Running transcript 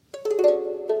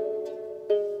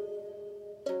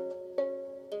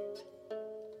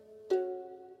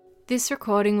This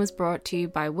recording was brought to you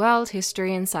by World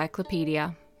History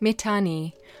Encyclopedia,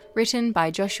 Mitanni, written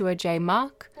by Joshua J.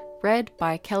 Mark, read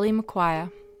by Kelly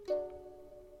McQuire.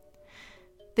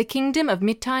 The kingdom of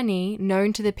Mitanni,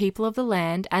 known to the people of the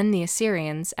land and the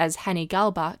Assyrians as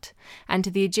Hani-Galbat, and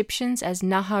to the Egyptians as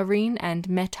Naharin and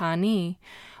Mitanni,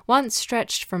 once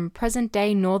stretched from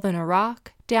present-day northern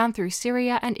Iraq down through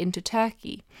Syria and into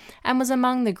Turkey, and was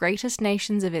among the greatest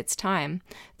nations of its time,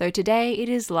 though today it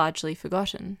is largely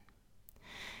forgotten.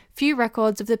 Few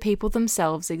records of the people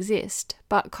themselves exist,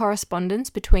 but correspondence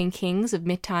between kings of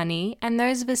Mitanni and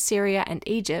those of Assyria and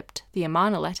Egypt, the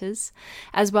Amarna letters,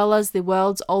 as well as the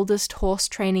world's oldest horse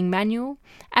training manual,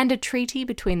 and a treaty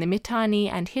between the Mitanni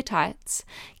and Hittites,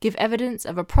 give evidence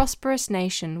of a prosperous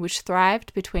nation which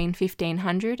thrived between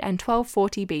 1500 and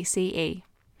 1240 BCE.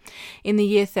 In the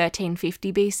year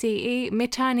 1350 BCE,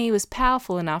 Mitanni was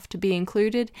powerful enough to be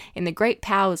included in the Great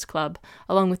Powers Club,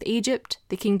 along with Egypt,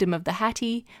 the Kingdom of the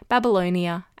Hatti,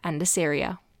 Babylonia, and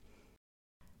Assyria.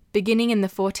 Beginning in the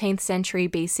 14th century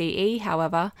BCE,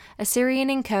 however, Assyrian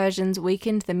incursions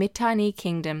weakened the Mitanni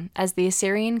kingdom as the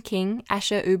Assyrian king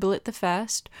Ashur-uballit I,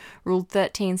 ruled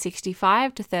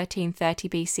 1365 to 1330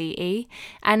 BCE,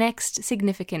 annexed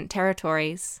significant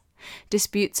territories.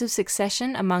 Disputes of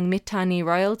succession among Mitanni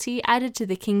royalty added to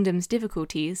the kingdom's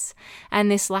difficulties,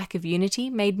 and this lack of unity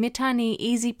made Mitanni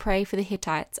easy prey for the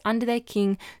Hittites under their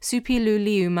king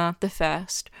Suppiluliuma I,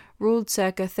 ruled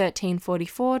circa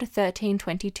 1344 to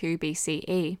 1322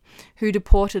 BCE, who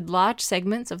deported large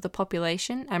segments of the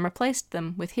population and replaced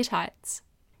them with Hittites.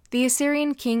 The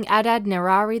Assyrian king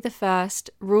Adad-nirari I,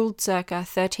 ruled circa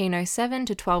 1307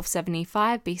 to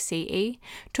 1275 BCE,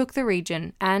 took the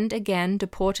region and again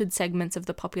deported segments of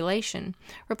the population,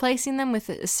 replacing them with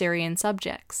Assyrian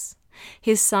subjects.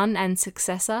 His son and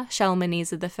successor,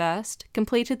 Shalmaneser I,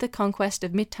 completed the conquest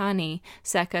of Mitanni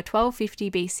circa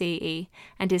 1250 BCE,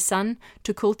 and his son,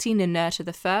 Tukulti-Ninurta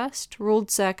I,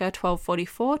 ruled circa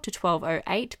 1244 to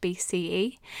 1208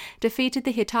 BCE, defeated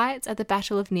the Hittites at the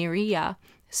Battle of Neriya,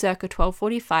 circa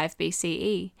 1245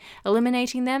 BCE,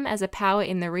 eliminating them as a power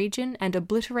in the region and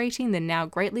obliterating the now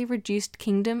greatly reduced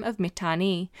kingdom of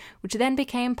Mitanni, which then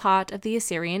became part of the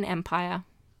Assyrian Empire.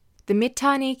 The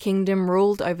Mitanni kingdom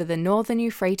ruled over the northern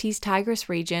Euphrates-Tigris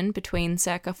region between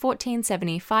circa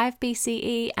 1475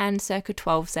 BCE and circa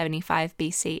 1275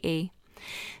 BCE.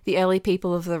 The early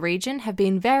people of the region have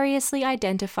been variously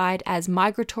identified as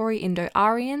migratory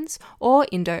Indo-Aryans or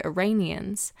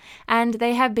Indo-Iranians, and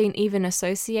they have been even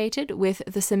associated with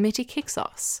the Semitic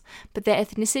Hyksos, but their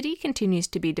ethnicity continues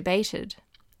to be debated.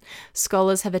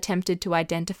 Scholars have attempted to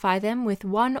identify them with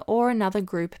one or another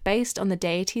group based on the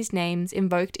deities' names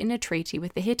invoked in a treaty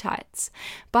with the Hittites,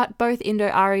 but both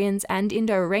Indo-Aryans and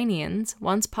Indo-Iranians,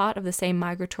 once part of the same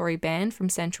migratory band from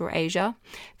Central Asia,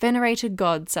 venerated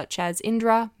gods such as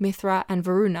Indra, Mithra, and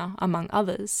Varuna, among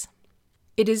others.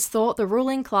 It is thought the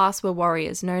ruling class were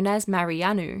warriors known as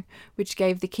Marianu, which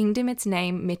gave the kingdom its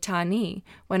name Mitanni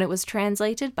when it was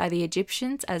translated by the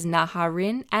Egyptians as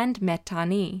Naharin and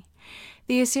Mitanni.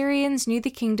 The Assyrians knew the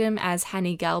kingdom as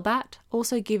Hani-Galbat,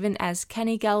 also given as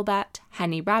Kani-Galbat,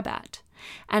 Hani-Rabat,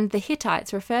 and the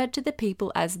Hittites referred to the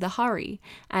people as the Hari,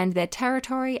 and their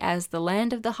territory as the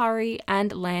land of the Hari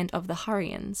and land of the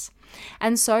Hurrians,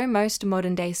 and so most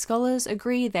modern-day scholars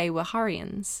agree they were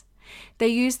Hurrians. They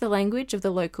used the language of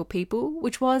the local people,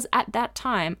 which was at that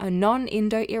time a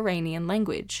non-Indo-Iranian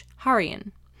language,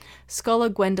 Hurrian. Scholar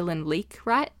Gwendolyn Leake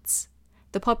writes,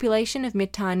 "The population of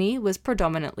Mitanni was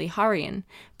predominantly Hurrian,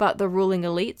 but the ruling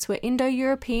elites were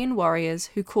Indo-European warriors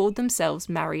who called themselves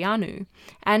Marianu,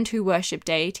 and who worshipped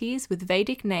deities with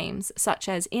Vedic names such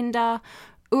as Indar,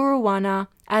 Uruwana,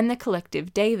 and the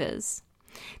collective Devas.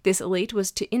 This elite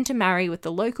was to intermarry with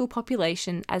the local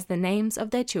population as the names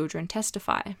of their children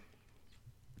testify."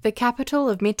 The capital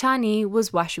of Mitanni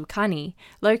was Washukani,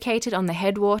 located on the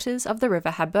headwaters of the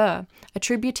river Habur, a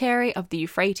tributary of the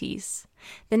Euphrates.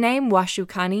 The name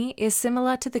Washukani is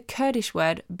similar to the Kurdish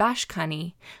word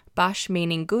Bashkani, Bash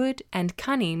meaning good and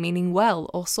Kani meaning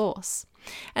well or source,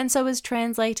 and so is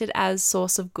translated as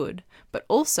source of good, but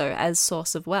also as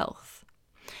source of wealth.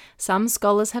 Some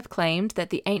scholars have claimed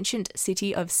that the ancient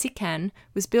city of Sikan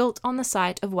was built on the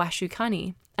site of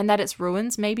Washukani, and that its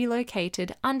ruins may be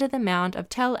located under the mound of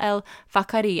Tel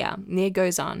el-Fakariya near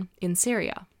Gozan in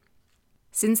Syria.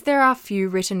 Since there are few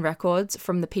written records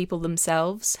from the people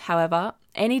themselves, however,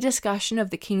 any discussion of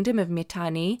the kingdom of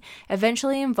Mitanni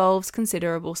eventually involves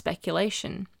considerable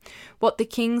speculation. What the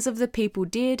kings of the people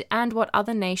did and what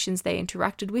other nations they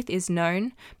interacted with is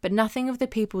known, but nothing of the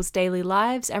people's daily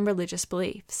lives and religious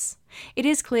beliefs. It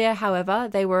is clear, however,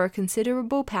 they were a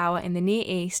considerable power in the Near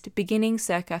East beginning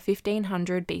circa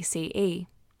 1500 BCE.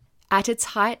 At its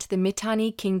height, the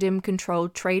Mitanni kingdom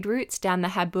controlled trade routes down the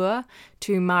Habur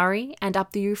to Mari and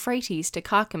up the Euphrates to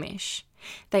Carchemish.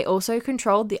 They also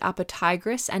controlled the upper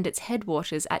Tigris and its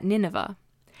headwaters at Nineveh.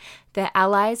 Their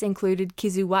allies included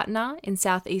Kizzuwatna in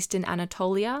southeastern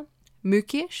Anatolia,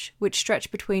 Mukish, which stretched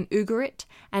between Ugarit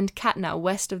and Katna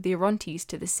west of the Orontes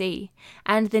to the sea,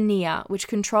 and the Nia, which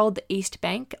controlled the east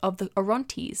bank of the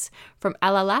Orontes from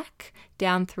Alalak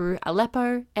down through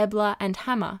Aleppo, Ebla, and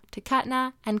Hama to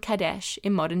Katna and Kadesh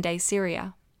in modern-day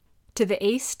Syria. To the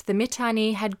east, the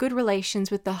Mitanni had good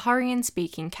relations with the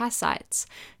Hurrian-speaking Kassites,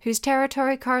 whose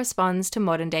territory corresponds to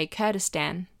modern-day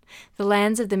Kurdistan. The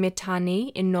lands of the Mitanni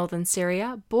in northern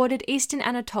Syria bordered eastern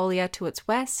Anatolia to its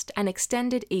west and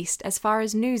extended east as far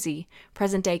as Nuzi,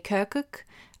 present-day Kirkuk,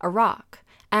 Iraq,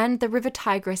 and the river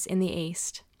Tigris in the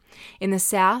east. In the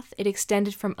south, it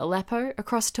extended from Aleppo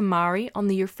across to Mari on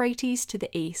the Euphrates to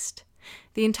the east.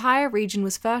 The entire region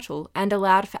was fertile and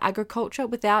allowed for agriculture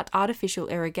without artificial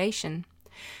irrigation.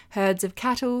 Herds of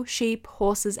cattle, sheep,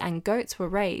 horses, and goats were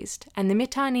raised, and the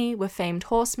Mitanni were famed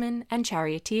horsemen and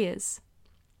charioteers.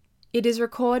 It is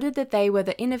recorded that they were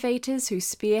the innovators who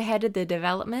spearheaded the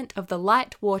development of the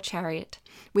light war chariot,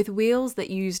 with wheels that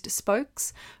used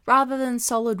spokes rather than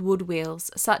solid wood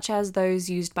wheels such as those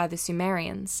used by the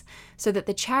Sumerians, so that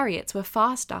the chariots were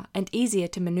faster and easier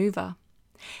to maneuver.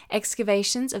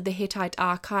 Excavations of the Hittite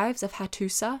archives of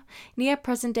Hattusa, near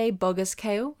present-day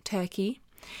Bogaskale, Turkey,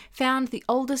 found the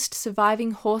oldest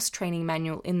surviving horse training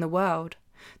manual in the world.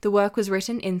 The work was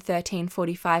written in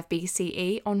 1345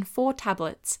 BCE on 4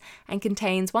 tablets and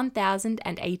contains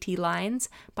 1,080 lines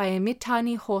by a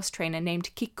Mitanni horse trainer named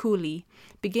Kikuli,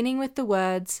 beginning with the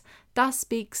words, "Thus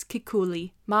speaks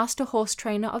Kikuli, master horse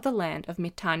trainer of the land of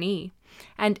Mitanni,"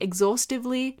 and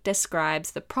exhaustively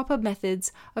describes the proper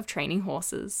methods of training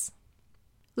horses.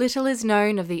 Little is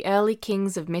known of the early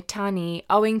kings of Mitanni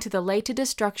owing to the later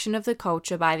destruction of the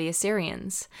culture by the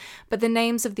Assyrians, but the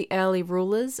names of the early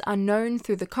rulers are known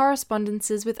through the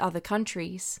correspondences with other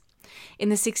countries. In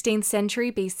the 16th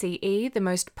century BCE, the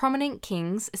most prominent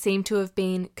kings seem to have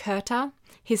been Kurta,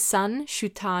 his son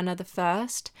Shutana I,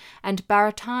 and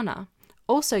Baratana,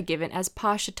 also given as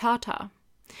Parshatata.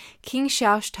 King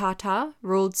Shaushtata,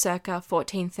 ruled circa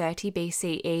 1430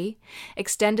 BCE,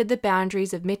 extended the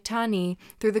boundaries of Mitanni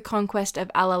through the conquest of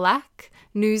Alalak,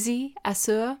 Nuzi,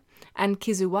 Assur, and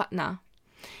Kizzuwatna.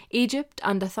 Egypt,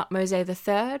 under Thutmose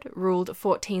III, ruled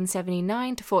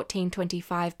 1479 to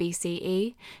 1425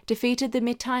 BCE, defeated the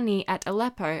Mitanni at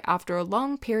Aleppo after a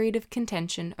long period of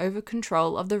contention over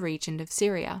control of the region of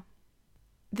Syria.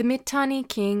 The Mitanni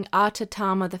king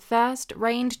Artatama I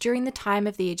reigned during the time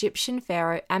of the Egyptian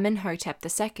pharaoh Amenhotep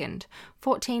II,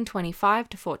 1425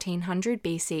 to 1400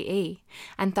 BCE,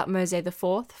 and Thutmose IV,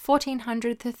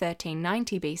 1400 to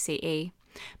 1390 BCE.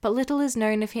 But little is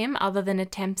known of him other than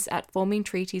attempts at forming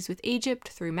treaties with Egypt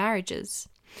through marriages.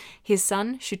 His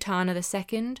son, Shutana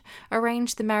II,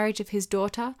 arranged the marriage of his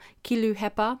daughter,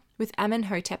 Kiluhepa, with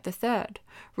Amenhotep III,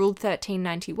 ruled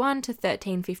 1391 to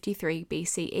 1353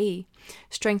 BCE,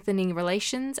 strengthening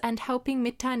relations and helping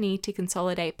Mitanni to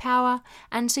consolidate power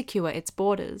and secure its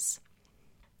borders.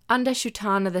 Under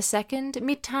Shutana II,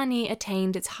 Mitanni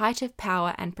attained its height of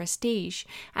power and prestige,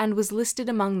 and was listed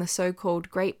among the so-called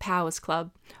Great Powers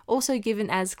Club, also given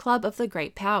as Club of the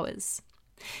Great Powers.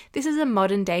 This is a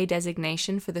modern-day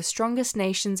designation for the strongest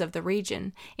nations of the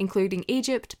region, including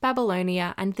Egypt,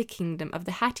 Babylonia, and the Kingdom of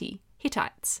the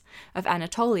Hittites, of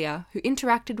Anatolia, who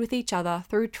interacted with each other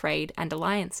through trade and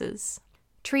alliances.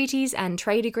 Treaties and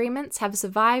trade agreements have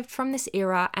survived from this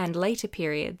era and later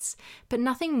periods, but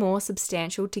nothing more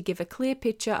substantial to give a clear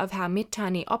picture of how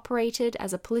Mitanni operated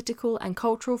as a political and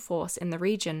cultural force in the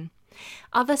region.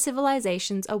 Other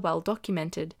civilizations are well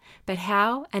documented, but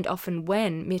how and often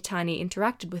when Mitanni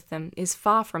interacted with them is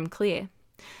far from clear.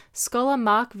 Scholar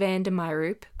Mark van der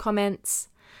Meiroop comments,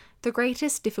 "The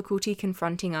greatest difficulty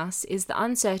confronting us is the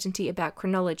uncertainty about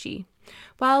chronology.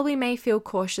 While we may feel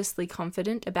cautiously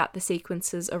confident about the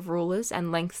sequences of rulers and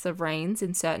lengths of reigns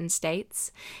in certain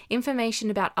states, information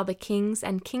about other kings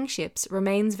and kingships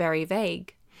remains very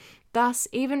vague. Thus,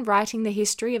 even writing the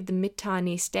history of the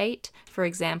Mitanni state, for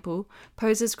example,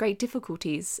 poses great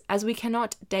difficulties, as we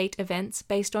cannot date events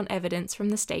based on evidence from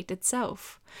the state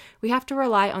itself. We have to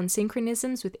rely on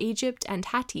synchronisms with Egypt and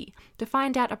Hatti to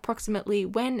find out approximately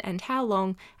when and how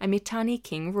long a Mitanni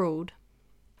king ruled.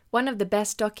 One of the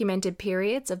best documented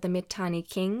periods of the Mitanni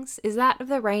kings is that of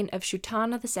the reign of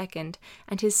Shutana II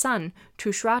and his son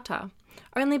Tushratta,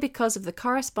 only because of the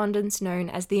correspondence known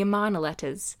as the Amarna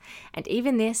letters, and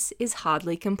even this is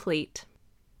hardly complete.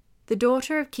 The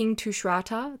daughter of King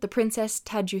Tushratta, the Princess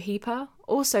Tajuhipa,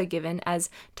 also given as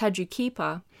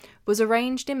Tajukipa, was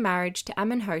arranged in marriage to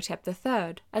Amenhotep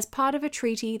III as part of a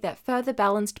treaty that further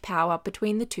balanced power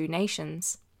between the two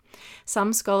nations.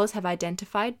 Some scholars have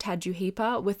identified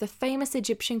Tajuhipa with the famous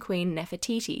Egyptian queen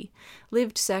Nefertiti,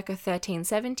 lived circa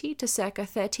 1370 to circa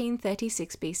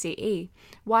 1336 BCE,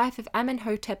 wife of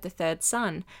Amenhotep III's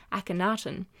son,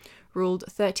 Akhenaten, ruled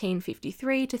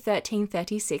 1353 to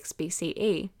 1336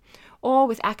 BCE, or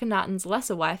with Akhenaten's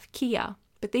lesser wife, Kia,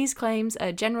 but these claims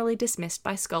are generally dismissed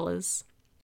by scholars.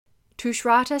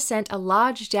 Tushratta sent a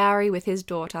large dowry with his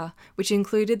daughter, which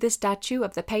included the statue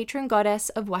of the patron goddess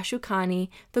of Washukani,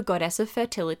 the goddess of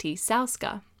fertility,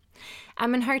 Sauska.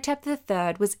 Amenhotep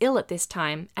III was ill at this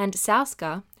time, and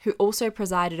Sauska, who also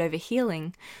presided over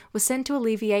healing, was sent to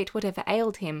alleviate whatever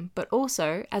ailed him, but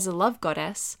also, as a love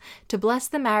goddess, to bless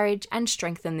the marriage and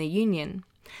strengthen the union.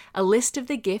 A list of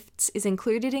the gifts is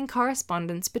included in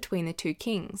correspondence between the two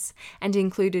kings, and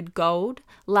included gold,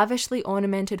 lavishly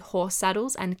ornamented horse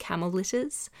saddles and camel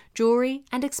litters, jewelry,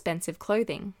 and expensive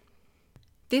clothing.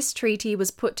 This treaty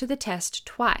was put to the test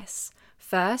twice.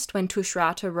 First, when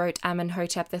Tushratta wrote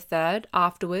Amenhotep III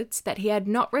afterwards that he had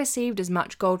not received as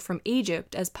much gold from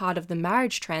Egypt as part of the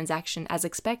marriage transaction as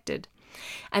expected,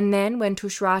 and then when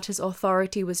Tushratta's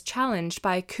authority was challenged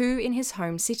by a coup in his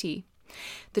home city.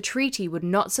 The treaty would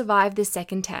not survive this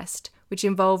second test, which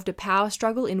involved a power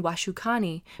struggle in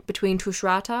Washukani between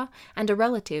Tushratta and a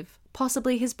relative,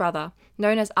 possibly his brother,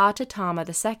 known as Artatama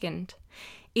II.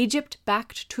 Egypt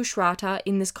backed Tushratta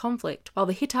in this conflict, while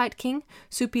the Hittite king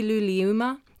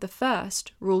Suppiluliuma I,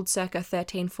 ruled circa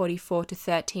 1344 to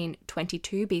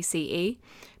 1322 BCE,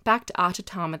 backed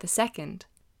Artatama II.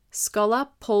 Scholar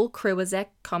Paul Kriwazek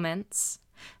comments,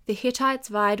 "The Hittites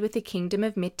vied with the kingdom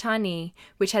of Mitanni,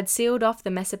 which had sealed off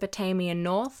the Mesopotamian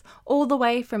north all the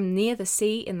way from near the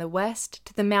sea in the west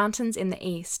to the mountains in the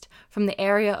east, from the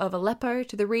area of Aleppo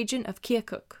to the region of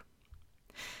Kirkuk."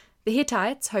 The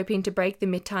Hittites, hoping to break the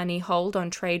Mitanni hold on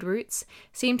trade routes,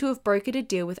 seem to have brokered a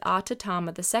deal with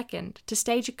Artatama II to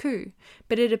stage a coup,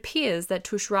 but it appears that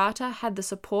Tushratta had the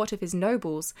support of his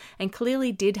nobles and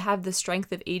clearly did have the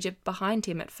strength of Egypt behind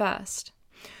him at first.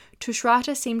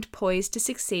 Tushratta seemed poised to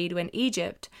succeed when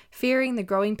Egypt, fearing the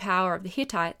growing power of the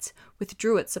Hittites,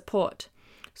 withdrew its support.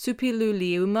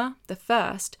 Suppiluliuma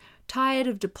I, tired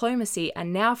of diplomacy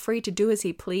and now free to do as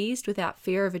he pleased without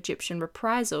fear of Egyptian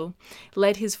reprisal,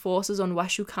 led his forces on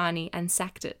Washukani and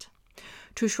sacked it.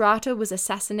 Tushratta was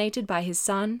assassinated by his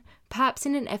son, perhaps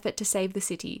in an effort to save the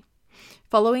city.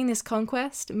 Following this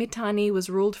conquest, Mitanni was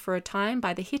ruled for a time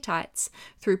by the Hittites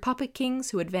through puppet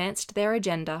kings who advanced their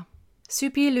agenda.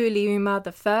 Suppiluliuma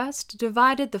I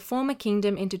divided the former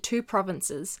kingdom into two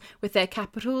provinces, with their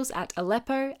capitals at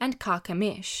Aleppo and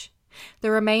Carchemish.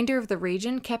 The remainder of the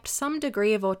region kept some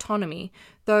degree of autonomy,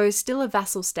 though still a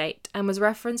vassal state, and was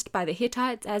referenced by the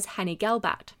Hittites as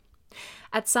Hani-Galbat.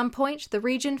 At some point, the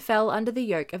region fell under the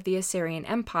yoke of the Assyrian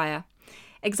Empire.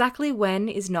 Exactly when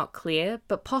is not clear,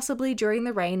 but possibly during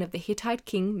the reign of the Hittite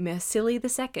king Mursili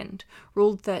II,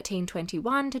 ruled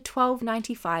 1321 to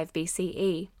 1295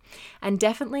 BCE, and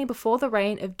definitely before the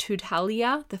reign of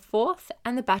Tudhaliya IV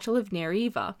and the Battle of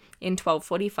Nineveh in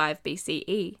 1245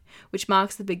 BCE, which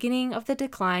marks the beginning of the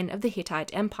decline of the Hittite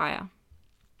Empire.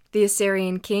 The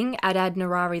Assyrian king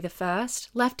Adad-nirari I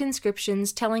left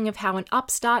inscriptions telling of how an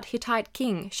upstart Hittite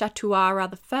king,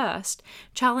 Shatuara I,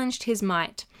 challenged his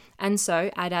might, and so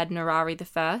Adad-nirari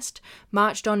I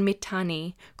marched on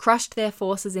Mitanni, crushed their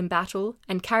forces in battle,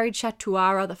 and carried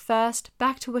Shatuara I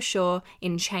back to Ashur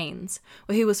in chains,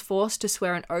 where he was forced to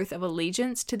swear an oath of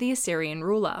allegiance to the Assyrian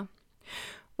ruler.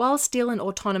 While still an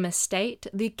autonomous state,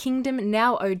 the kingdom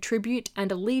now owed tribute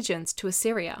and allegiance to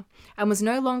Assyria, and was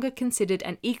no longer considered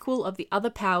an equal of the other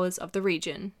powers of the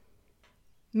region.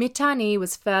 Mitanni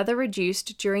was further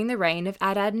reduced during the reign of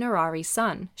Adad-nirari's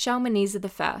son, Shalmaneser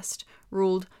I,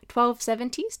 ruled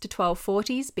 1270s to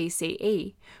 1240s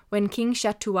BCE, when King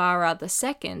Shatuara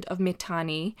II of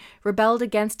Mitanni rebelled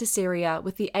against Assyria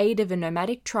with the aid of a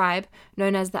nomadic tribe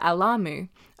known as the Alamu,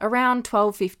 around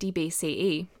 1250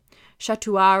 BCE.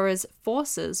 Shatuara's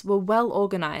forces were well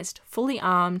organized, fully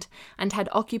armed, and had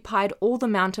occupied all the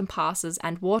mountain passes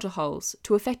and waterholes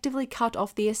to effectively cut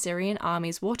off the Assyrian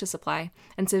army's water supply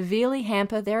and severely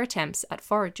hamper their attempts at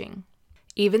foraging.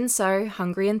 Even so,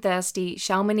 hungry and thirsty,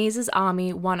 Shalmaneser's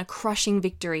army won a crushing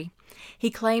victory.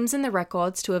 He claims in the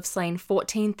records to have slain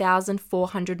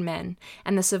 14,400 men,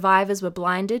 and the survivors were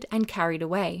blinded and carried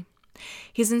away.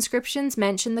 His inscriptions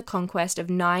mention the conquest of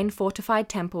 9 fortified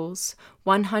temples,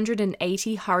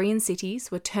 180 Hurrian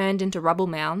cities were turned into rubble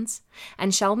mounds,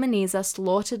 and Shalmaneser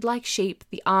slaughtered like sheep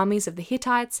the armies of the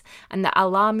Hittites and the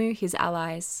Alamu, his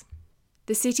allies.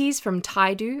 The cities from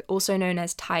Taidu, also known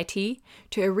as Taiti,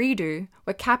 to Eridu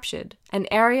were captured, an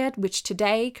area which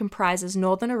today comprises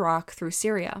northern Iraq through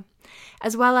Syria,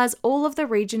 as well as all of the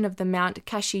region of the Mount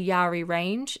Kashiyari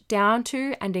range down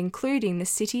to and including the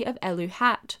city of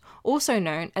Eluhat, also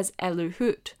known as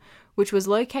Eluhut, which was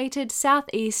located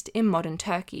southeast in modern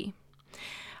Turkey.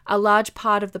 A large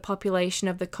part of the population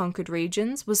of the conquered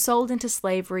regions was sold into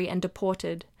slavery and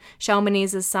deported.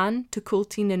 Shalmaneser's son,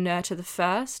 Tukulti-Ninurta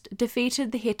I,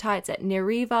 defeated the Hittites at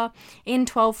Neriva in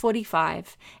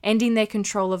 1245, ending their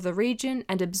control of the region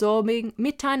and absorbing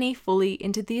Mitanni fully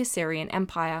into the Assyrian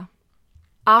Empire.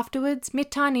 Afterwards,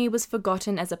 Mitanni was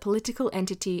forgotten as a political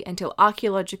entity until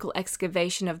archaeological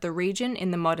excavation of the region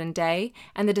in the modern day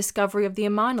and the discovery of the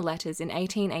Amarna letters in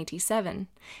 1887.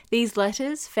 These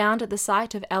letters, found at the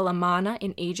site of El Amarna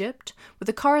in Egypt, were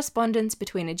the correspondence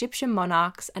between Egyptian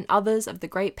monarchs and others of the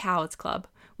Great Powers Club,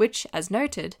 which, as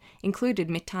noted, included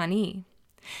Mitanni.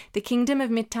 The kingdom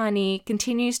of Mitanni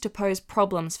continues to pose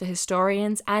problems for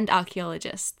historians and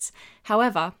archaeologists,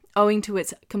 however, owing to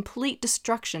its complete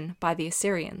destruction by the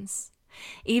Assyrians.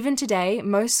 Even today,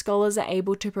 most scholars are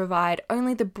able to provide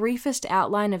only the briefest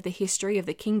outline of the history of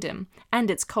the kingdom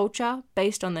and its culture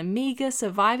based on the meagre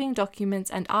surviving documents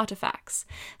and artifacts,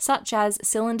 such as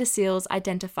cylinder seals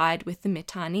identified with the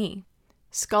Mitanni.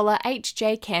 Scholar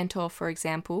H.J. Cantor, for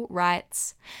example,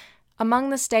 writes, "Among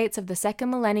the states of the 2nd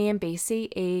millennium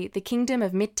BCE, the kingdom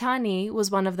of Mitanni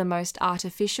was one of the most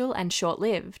artificial and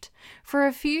short-lived. For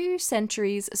a few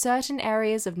centuries, certain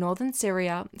areas of northern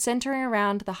Syria, centering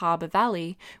around the harbour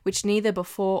valley, which neither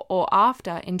before or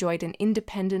after enjoyed an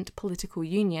independent political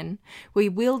union, were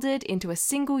wielded into a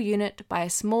single unit by a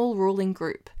small ruling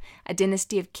group, a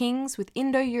dynasty of kings with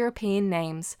Indo-European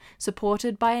names,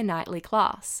 supported by a knightly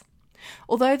class.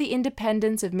 Although the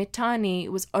independence of Mitanni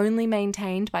was only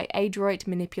maintained by adroit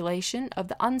manipulation of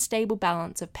the unstable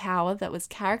balance of power that was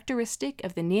characteristic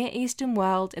of the Near Eastern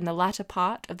world in the latter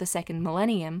part of the 2nd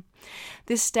millennium,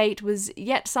 this state was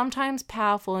yet sometimes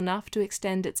powerful enough to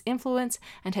extend its influence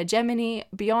and hegemony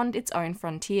beyond its own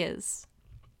frontiers."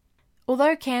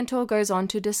 Although Cantor goes on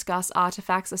to discuss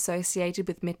artifacts associated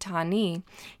with Mitanni,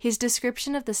 his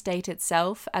description of the state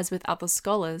itself, as with other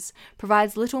scholars,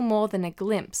 provides little more than a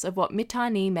glimpse of what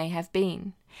Mitanni may have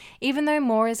been. Even though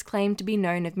more is claimed to be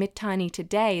known of Mitanni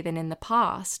today than in the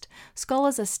past,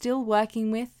 scholars are still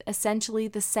working with essentially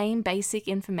the same basic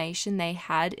information they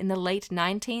had in the late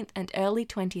 19th and early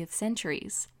 20th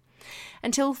centuries.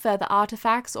 Until further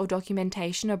artifacts or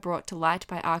documentation are brought to light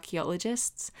by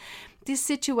archaeologists, this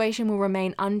situation will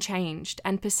remain unchanged,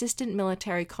 and persistent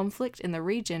military conflict in the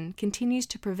region continues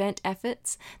to prevent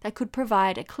efforts that could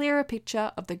provide a clearer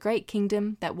picture of the great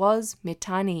kingdom that was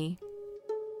Mitanni.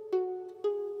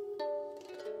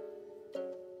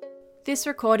 This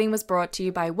recording was brought to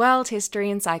you by World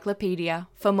History Encyclopedia.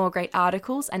 For more great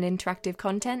articles and interactive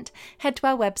content, head to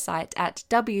our website at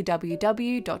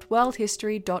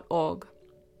www.worldhistory.org.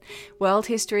 World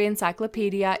History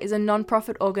Encyclopedia is a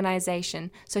non-profit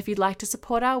organisation, so if you'd like to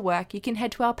support our work, you can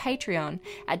head to our Patreon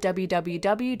at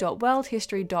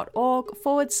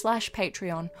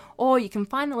www.worldhistory.org/Patreon, or you can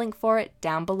find the link for it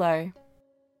down below.